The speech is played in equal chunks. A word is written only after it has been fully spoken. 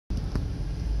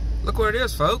Look what it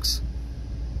is, folks.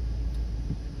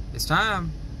 It's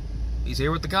time. He's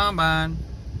here with the combine.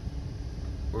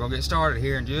 We're gonna get started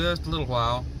here in just a little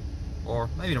while, or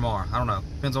maybe tomorrow. I don't know.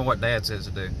 Depends on what Dad says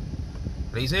to do.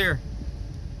 But he's here.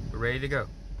 We're ready to go.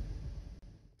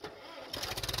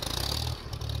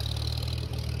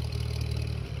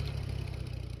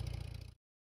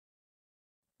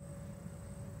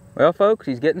 Well, folks,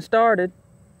 he's getting started.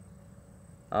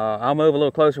 I'll move a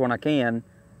little closer when I can.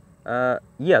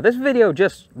 Yeah, this video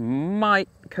just might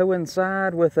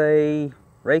coincide with a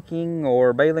raking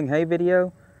or baling hay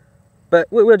video,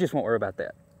 but we just won't worry about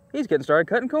that. He's getting started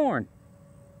cutting corn.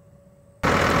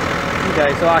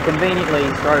 Okay, so I conveniently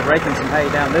started raking some hay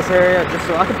down this area just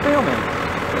so I could film him.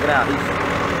 Check it out,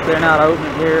 he's clearing out an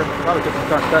opening here. Probably just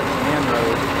start cutting some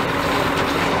inroads.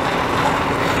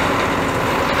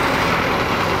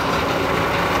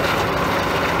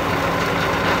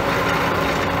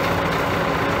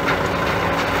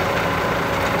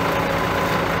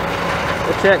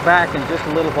 Check back in just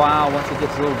a little while once it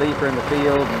gets a little deeper in the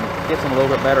field and gets some a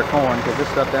little bit better corn, because this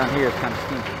stuff down here is kind of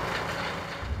stinky.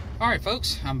 Alright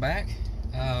folks, I'm back.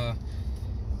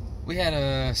 We had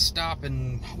to stop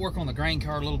and work on the grain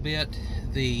cart a little bit.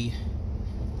 The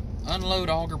unload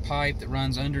auger pipe that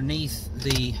runs underneath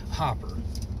the hopper,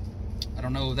 I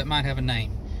don't know, that might have a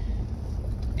name.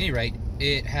 At any rate,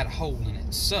 it had a hole in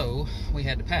it, so we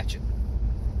had to patch it.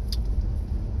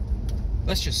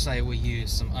 Let's just say we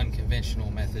used some unconventional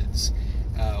methods.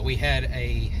 We had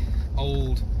a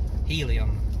old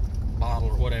helium bottle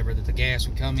or whatever that the gas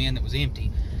would come in that was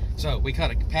empty. So we cut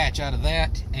a patch out of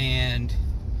that and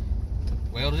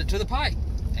welded it to the pipe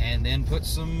and then put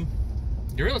some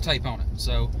Gorilla Tape on it.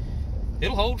 So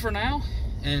it'll hold for now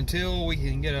until we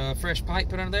can get a fresh pipe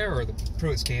put under there, or the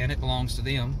Pruitts can. It belongs to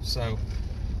them. So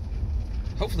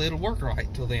hopefully it'll work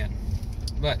right till then.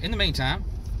 But in the meantime,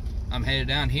 I'm headed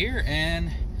down here and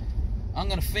I'm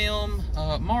gonna film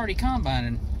Marty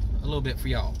combining a little bit for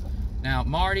y'all. Now,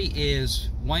 Marty is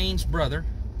Wayne's brother,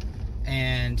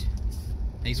 and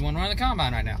he's the one running the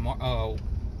combine right now.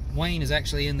 Wayne is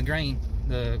actually in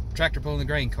the tractor pulling the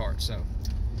grain cart. So,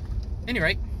 at any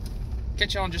rate,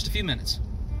 catch y'all in just a few minutes.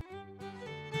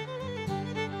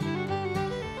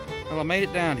 Well, I made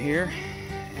it down here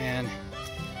and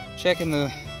checking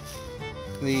the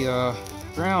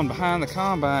ground behind the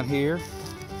combine here.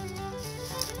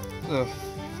 There's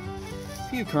a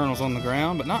few kernels on the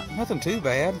ground, but nothing too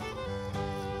bad.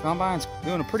 Combine's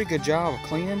doing a pretty good job of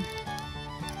cleaning.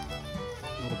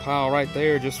 A little pile right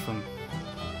there just from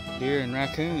deer and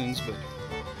raccoons, but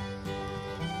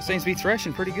it seems to be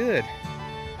threshing pretty good.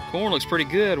 Corn looks pretty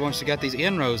good once you got these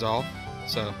inrows off,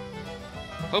 so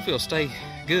hopefully it'll stay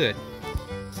good.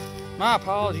 My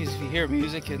apologies if you hear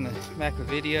music in the back of the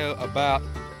video. About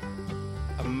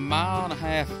a mile and a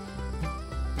half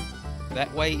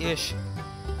that way-ish,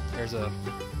 there's a,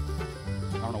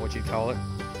 I don't know what you'd call it,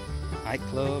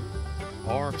 nightclub,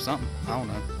 bar, something, I don't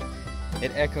know.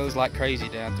 It echoes like crazy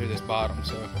down through this bottom,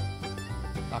 so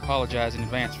I apologize in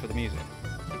advance for the music.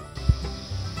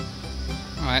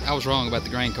 Alright, I was wrong about the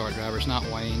grain cart driver. It's not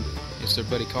Wayne, it's their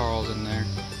buddy Carl's in there.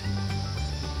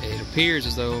 It appears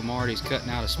as though Marty's cutting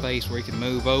out a space where he can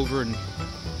move over and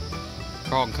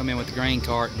Carl can come in with the grain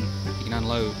cart and he can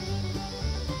unload.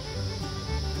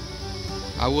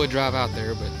 I would drive out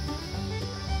there, but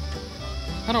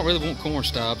I don't really want corn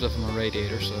stobs up in my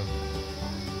radiator, so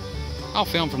I'll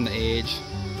film from the edge.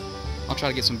 I'll try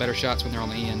to get some better shots when they're on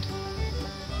the end.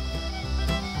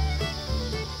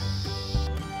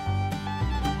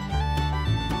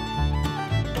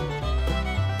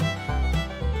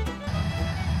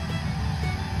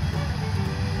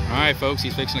 Alright folks,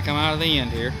 he's fixing to come out of the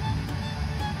end here.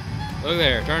 Look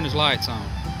there, turn his lights on.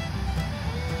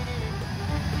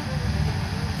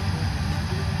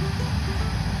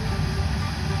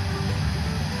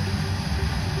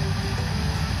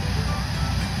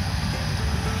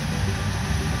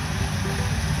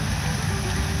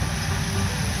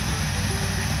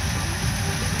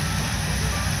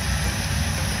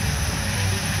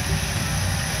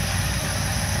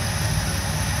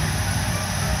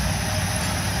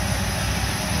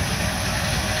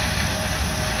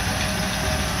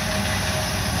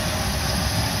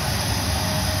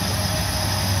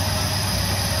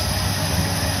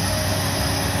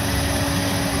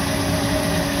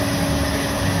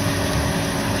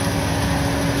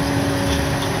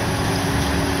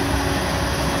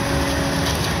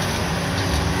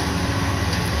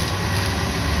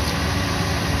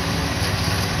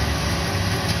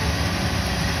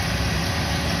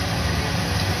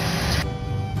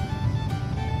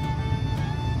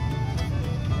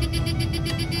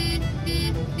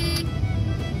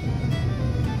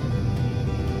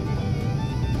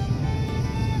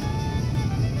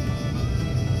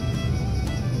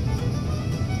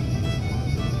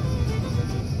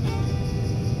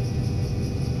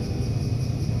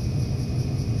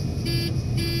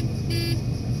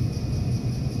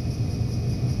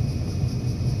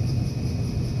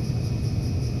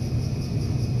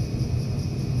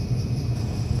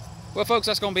 Well, folks,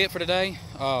 that's going to be it for today.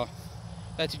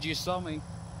 That you just saw me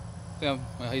film.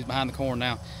 Well, he's behind the corn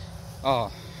now.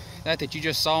 That you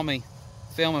just saw me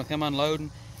filming him unloading.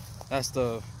 That's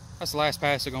the last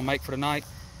pass they're going to make for tonight.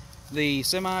 The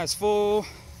semi is full.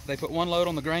 They put one load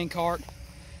on the grain cart,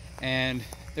 and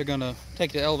they're going to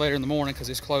take the elevator in the morning because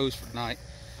it's closed for tonight.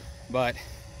 But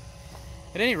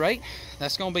at any rate,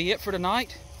 that's going to be it for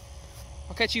tonight.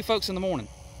 I'll catch you folks in the morning.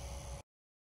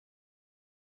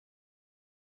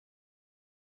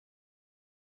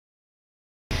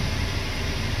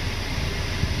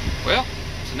 Well,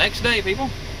 it's the next day, people.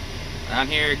 Down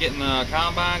here getting the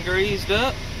combine greased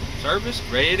up, serviced,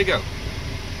 ready to go.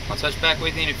 I'll touch back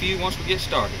with you in a few once we get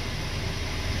started.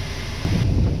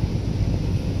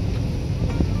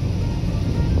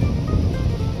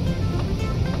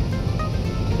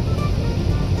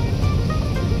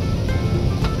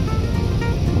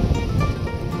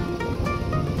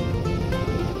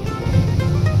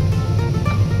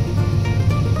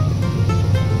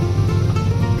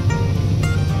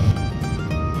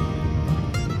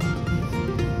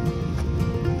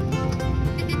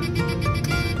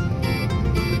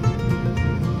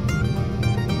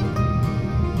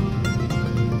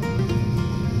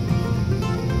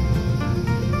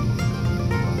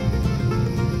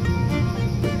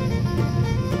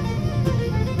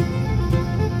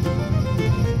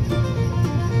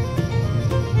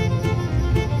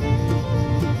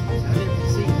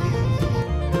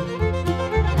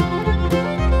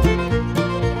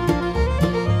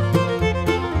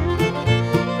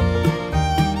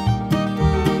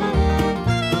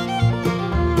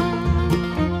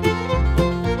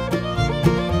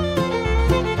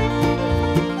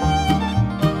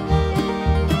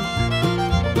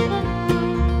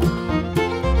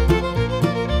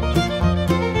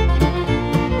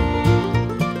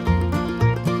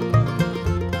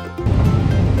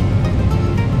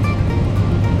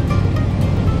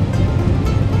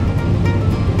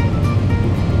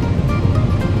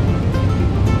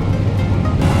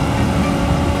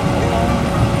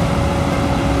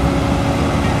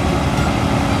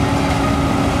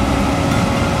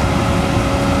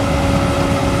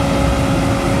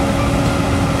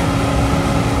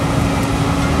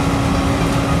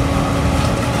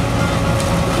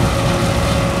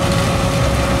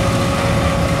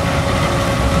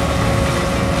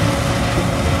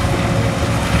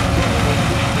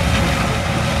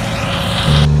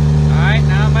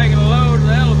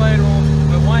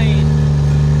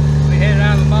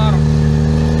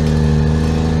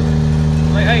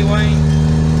 Hey, Wayne.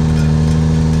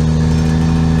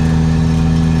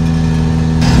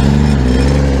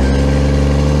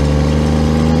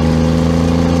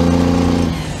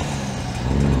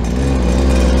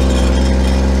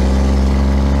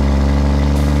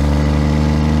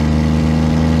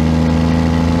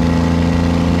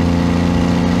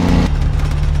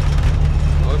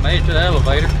 Well, we made it to the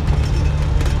elevator.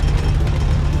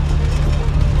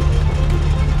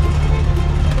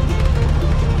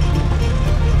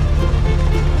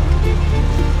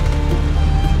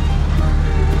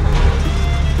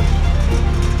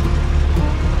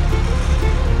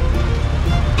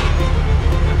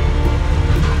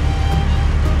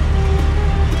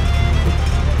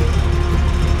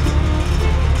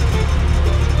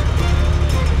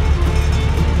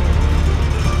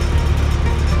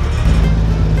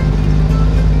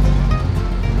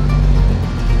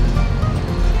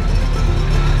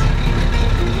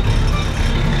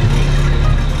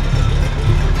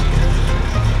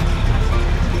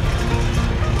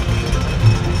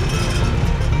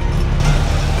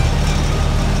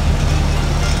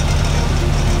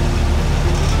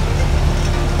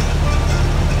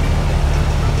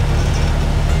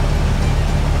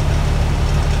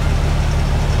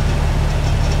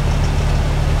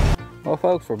 Well,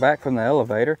 folks, we're back from the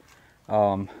elevator.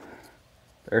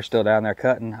 They're still down there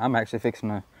cutting. I'm actually fixing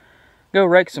to go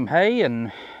rake some hay,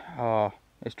 and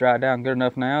it's dried down good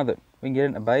enough now that we can get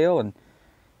it in a bale, and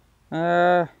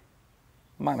I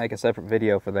might make a separate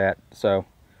video for that. So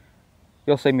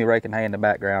you'll see me raking hay in the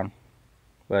background,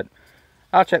 but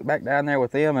I'll check back down there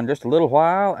with them in just a little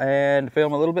while and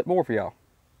film a little bit more for y'all.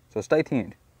 So stay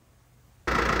tuned.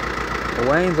 So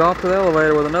Wayne's off to the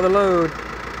elevator with another load.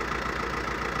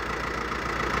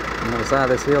 I'm on the side of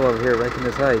this hill over here raking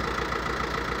this hay.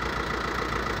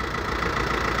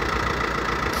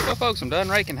 Well, folks, I'm done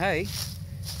raking hay.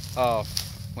 Went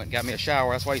and got me a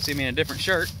shower. That's why you see me in a different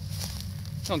shirt.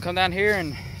 I'm gonna come down here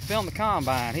and film the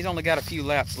combine. He's only got a few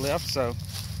laps left, so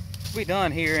we'll be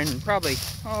done here in probably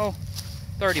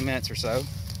 30 minutes or so.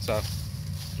 So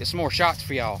get some more shots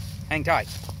for y'all. Hang tight.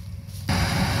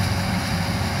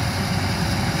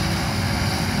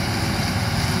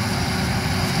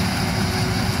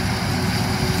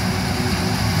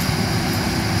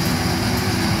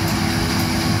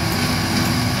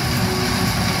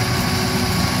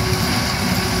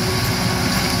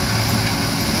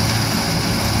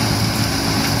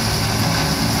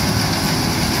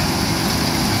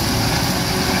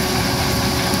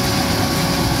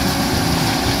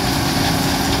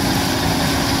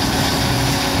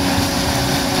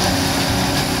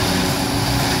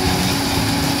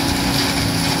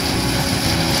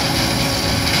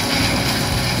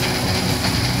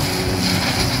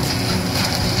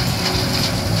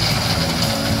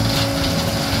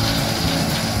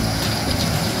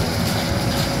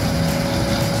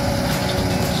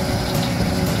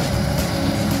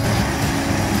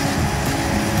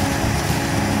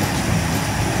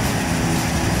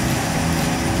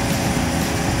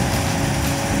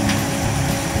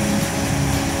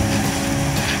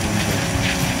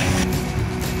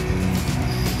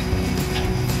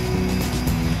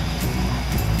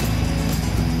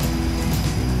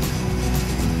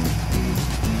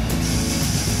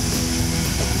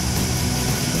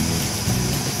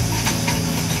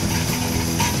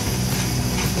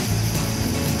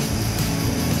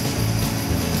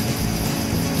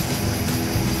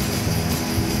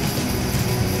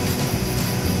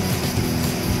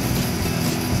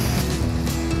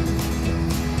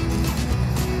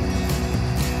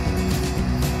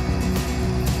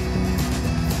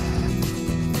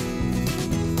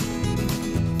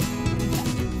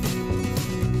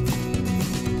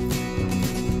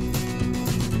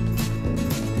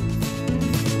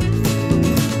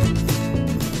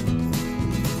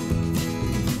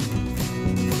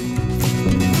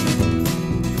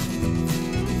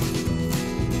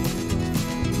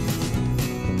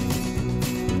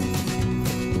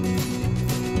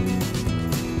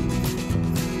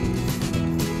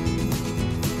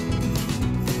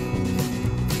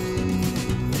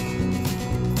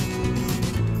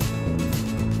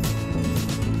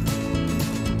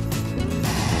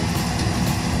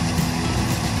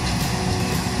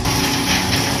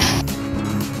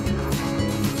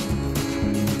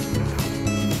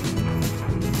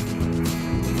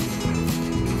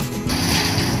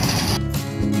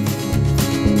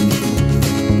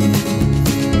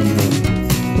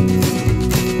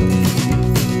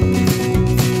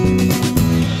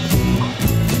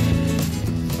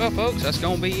 that's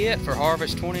going to be it for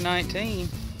Harvest 2019.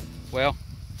 Well,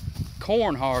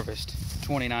 corn harvest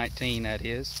 2019, that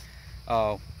is.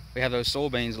 We have those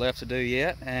soybeans left to do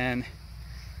yet, and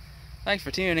thanks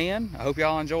for tuning in. I hope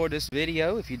y'all enjoyed this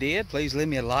video. If you did, please leave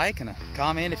me a like and a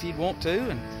comment if you'd want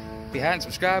to, and if you hadn't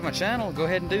subscribed to my channel, go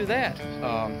ahead and do that.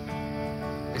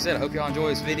 Like I said, I hope y'all enjoy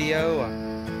this video.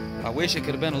 I wish it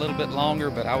could have been a little bit longer,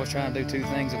 but I was trying to do two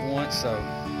things at once, so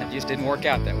it just didn't work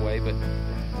out that way. But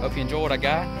I hope you enjoy what I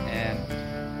got, and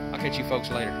I'll catch you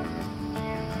folks later.